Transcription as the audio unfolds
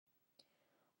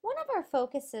of our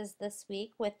focuses this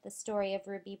week with the story of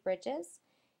Ruby Bridges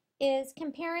is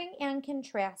comparing and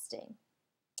contrasting.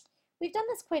 We've done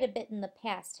this quite a bit in the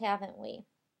past, haven't we?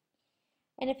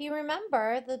 And if you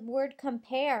remember, the word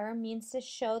compare means to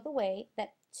show the way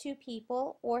that two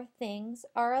people or things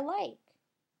are alike.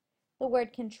 The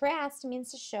word contrast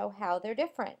means to show how they're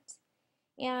different.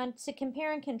 And to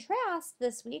compare and contrast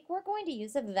this week, we're going to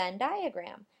use a Venn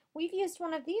diagram. We've used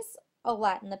one of these a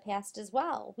lot in the past as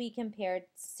well. We compared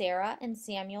Sarah and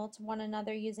Samuel to one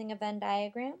another using a Venn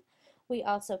diagram. We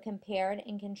also compared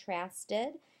and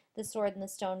contrasted the Sword and the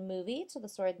Stone movie to the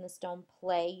Sword and the Stone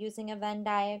play using a Venn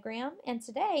diagram. And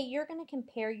today you're going to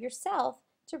compare yourself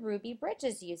to Ruby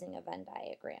Bridges using a Venn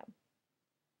diagram.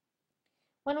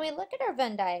 When we look at our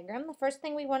Venn diagram, the first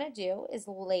thing we want to do is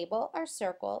label our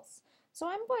circles. So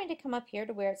I'm going to come up here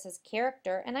to where it says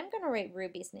character, and I'm going to write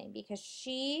Ruby's name because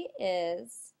she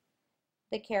is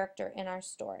the character in our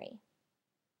story.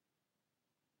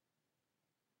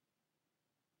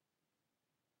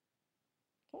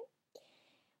 Okay.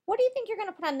 What do you think you're going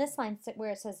to put on this line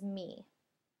where it says me?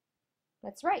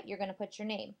 That's right, you're going to put your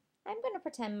name. I'm going to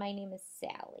pretend my name is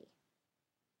Sally.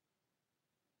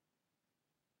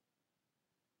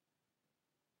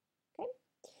 Okay.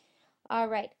 All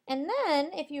right, and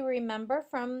then if you remember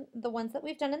from the ones that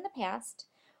we've done in the past,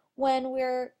 when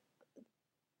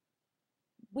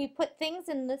we put things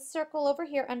in this circle over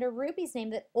here under Ruby's name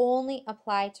that only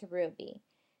apply to Ruby,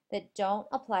 that don't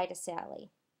apply to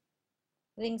Sally.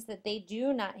 Things that they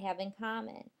do not have in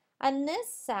common. On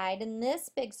this side, in this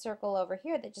big circle over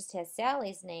here that just has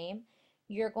Sally's name,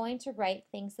 you're going to write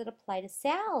things that apply to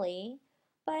Sally,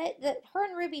 but that her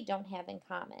and Ruby don't have in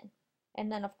common.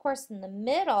 And then, of course, in the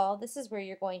middle, this is where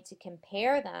you're going to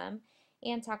compare them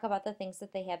and talk about the things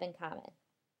that they have in common.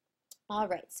 All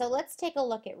right, so let's take a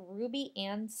look at Ruby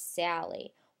and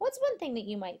Sally. What's one thing that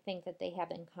you might think that they have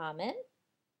in common?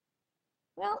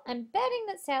 Well, I'm betting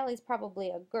that Sally's probably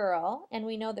a girl, and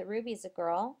we know that Ruby's a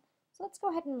girl. So let's go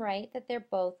ahead and write that they're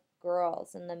both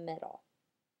girls in the middle.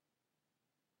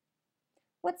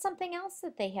 What's something else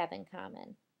that they have in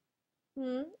common?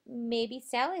 Maybe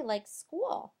Sally likes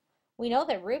school. We know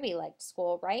that Ruby liked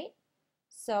school, right?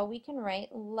 So we can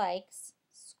write likes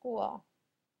school.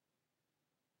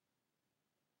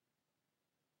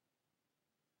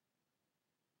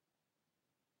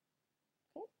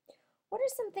 What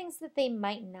are some things that they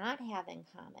might not have in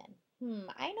common?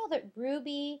 I know that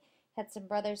Ruby had some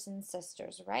brothers and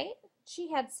sisters, right?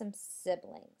 She had some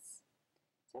siblings.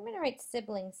 So I'm going to write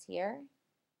siblings here.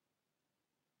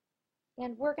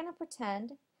 And we're going to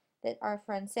pretend that our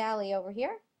friend Sally over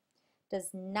here does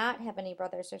not have any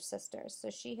brothers or sisters. So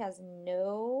she has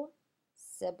no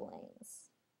siblings.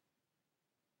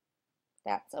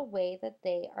 That's a way that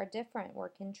they are different. We're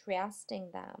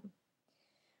contrasting them.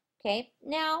 Okay,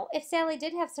 now if Sally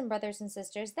did have some brothers and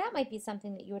sisters, that might be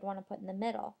something that you would want to put in the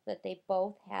middle, that they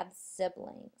both have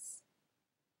siblings.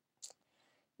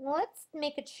 Let's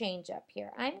make a change up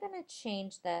here. I'm going to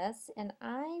change this, and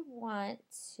I want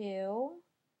to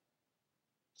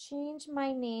change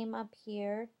my name up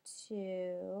here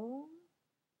to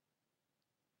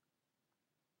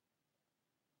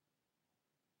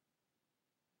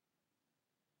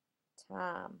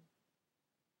Tom.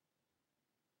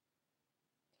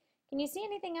 Can you see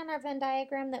anything on our Venn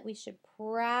diagram that we should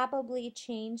probably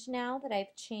change now that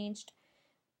I've changed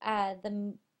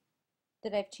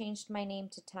my name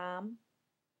to Tom?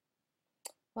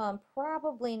 Well, I'm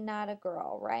probably not a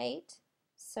girl, right?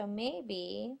 So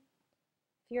maybe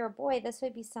if you're a boy, this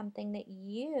would be something that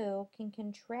you can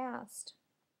contrast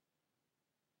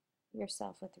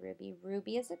yourself with Ruby.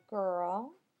 Ruby is a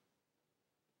girl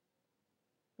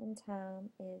and Tom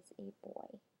is a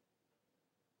boy.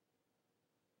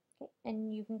 Okay,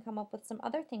 and you can come up with some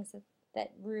other things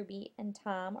that Ruby and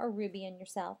Tom, or Ruby and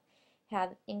yourself,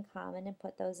 have in common and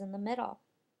put those in the middle.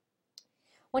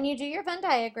 When you do your Venn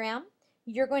diagram,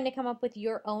 you're going to come up with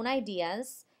your own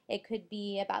ideas. It could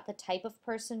be about the type of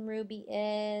person Ruby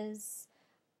is,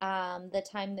 the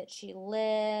time that she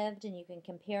lived, and you can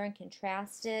compare and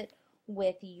contrast it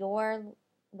with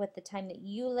the time that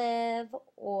you live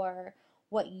or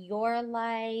what you're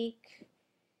like.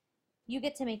 You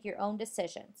get to make your own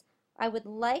decisions. I would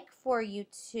like for you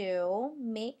to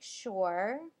make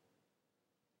sure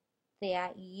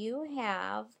that you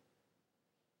have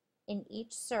in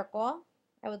each circle,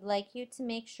 I would like you to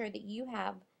make sure that you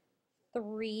have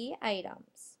 3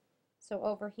 items. So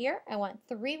over here, I want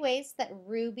 3 ways that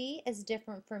Ruby is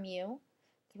different from you.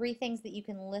 3 things that you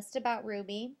can list about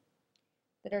Ruby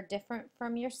that are different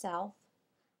from yourself.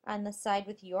 On the side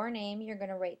with your name, you're going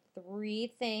to write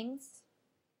 3 things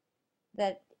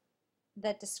that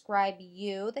that describe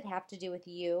you, that have to do with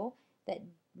you, that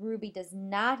Ruby does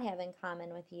not have in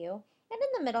common with you. And in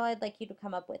the middle, I'd like you to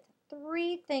come up with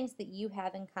 3 things that you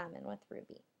have in common with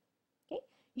Ruby. Okay?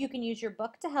 You can use your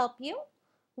book to help you.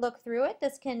 Look through it.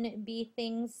 This can be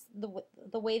things,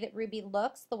 the way that Ruby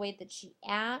looks, the way that she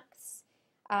acts,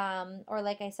 or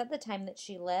like I said, the time that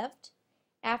she lived.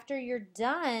 After you're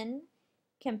done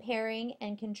comparing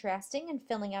and contrasting and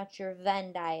filling out your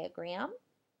Venn diagram,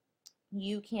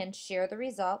 you can share the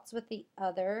results with the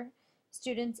other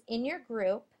students in your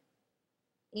group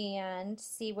and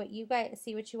see what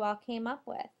you all came up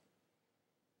with.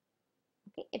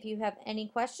 Okay, if you have any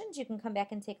questions, you can come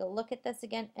back and take a look at this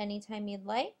again anytime you'd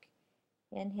like,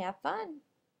 and have fun.